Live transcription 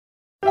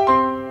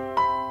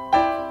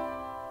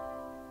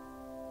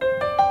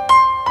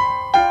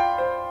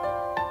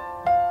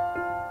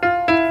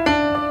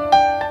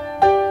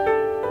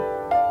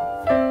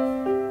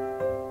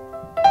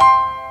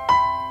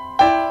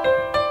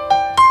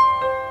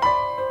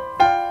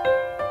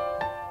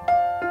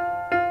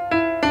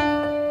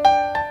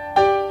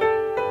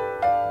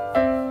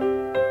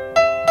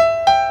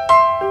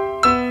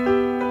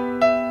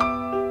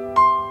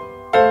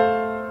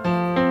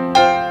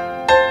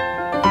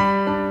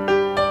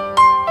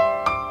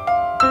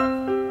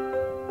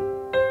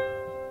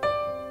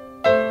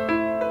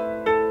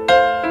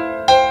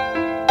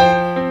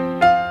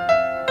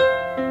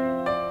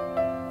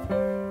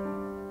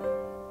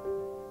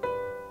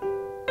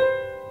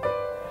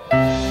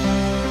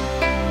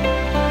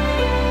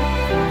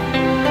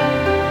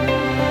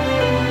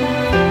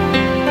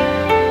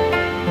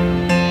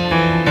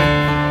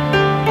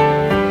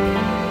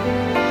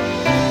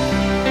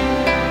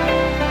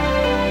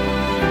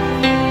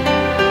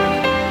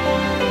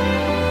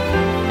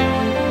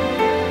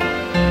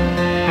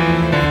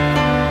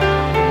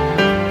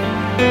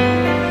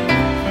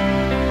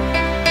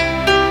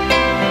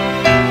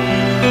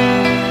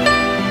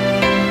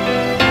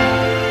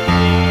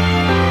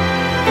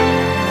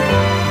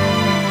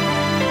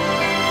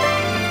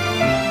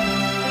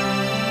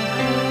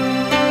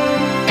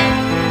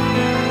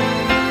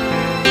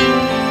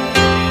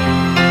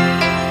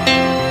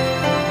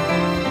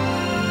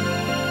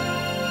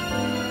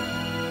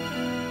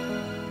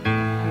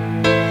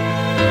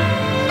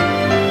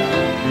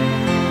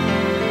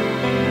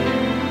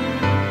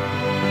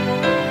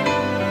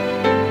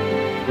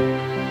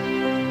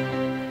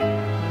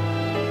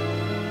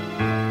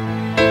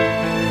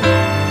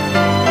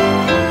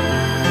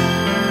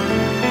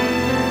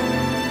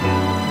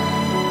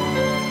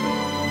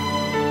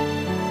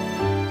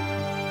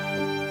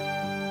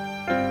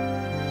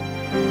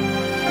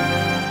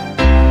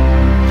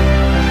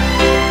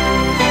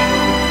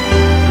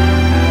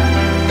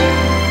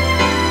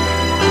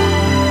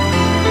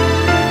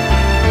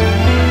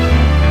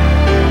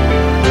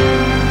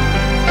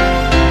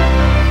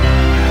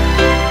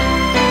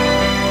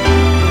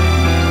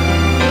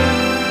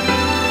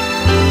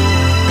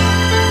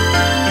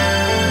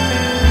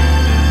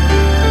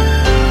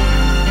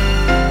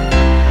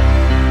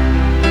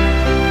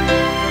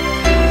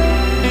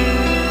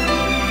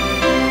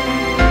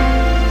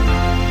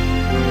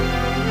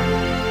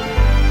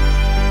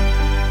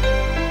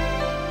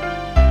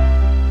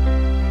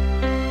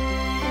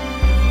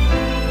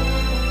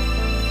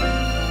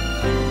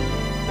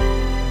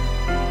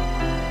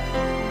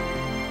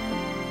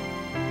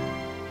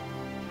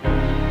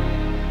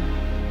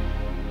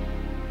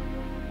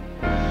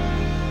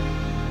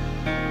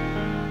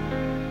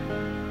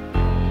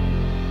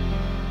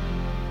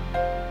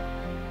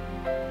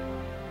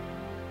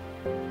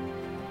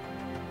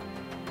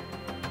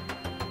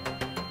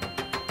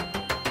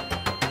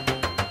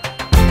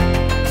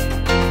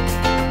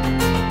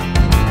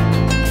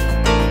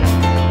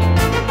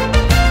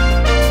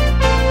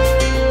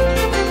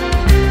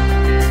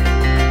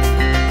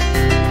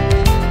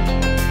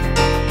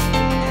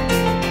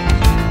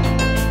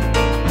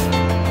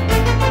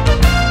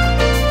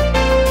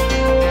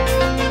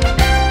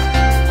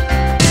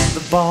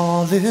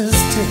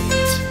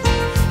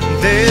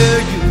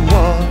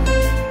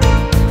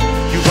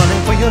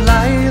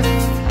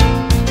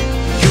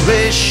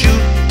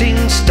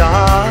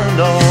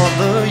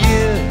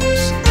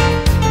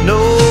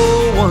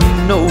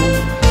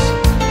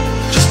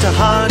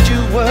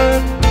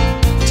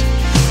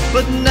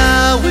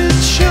it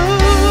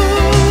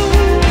shows.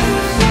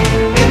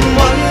 In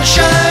one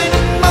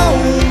shining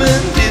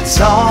moment, it's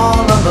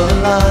all on the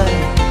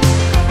line.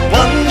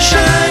 One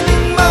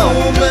shining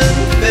moment,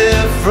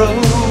 they're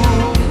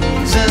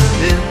frozen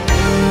in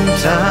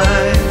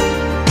time.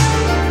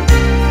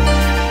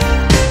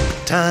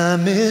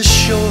 Time is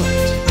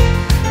short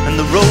and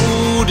the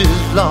road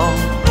is long.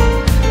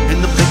 In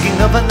the blinking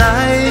of an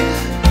eye,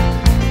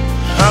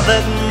 how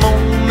that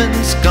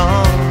moment's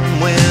gone.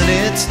 When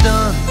it's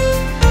done,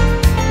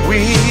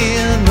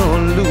 win or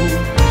lose,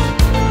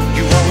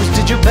 you always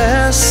did your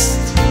best,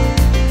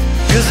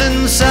 'cause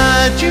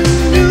inside you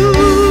knew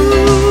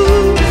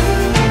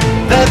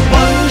that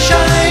one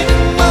shining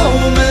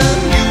moment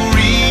you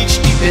reached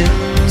deep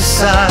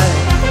inside.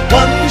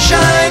 One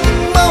shining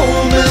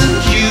moment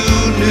you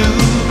knew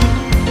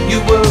you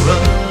were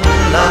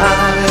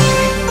alive.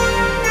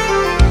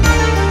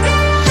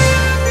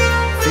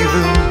 Feel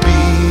the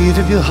beat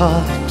of your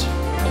heart,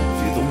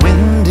 feel the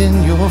wind in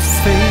your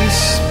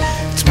face.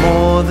 It's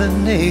more than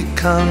a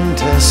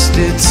contest,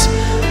 it's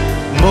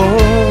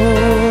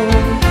more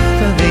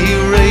than a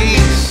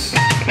race.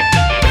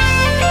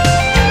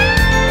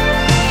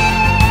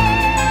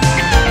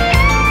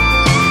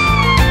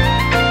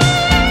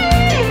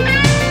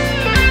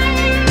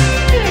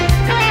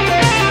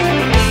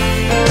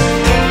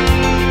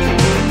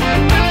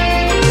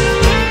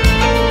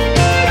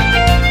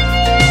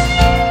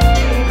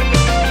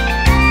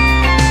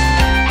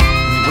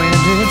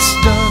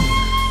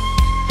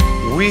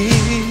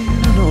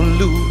 Win or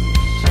lose,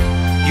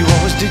 you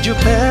always did your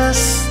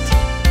best,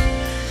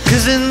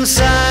 'cause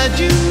inside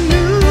you knew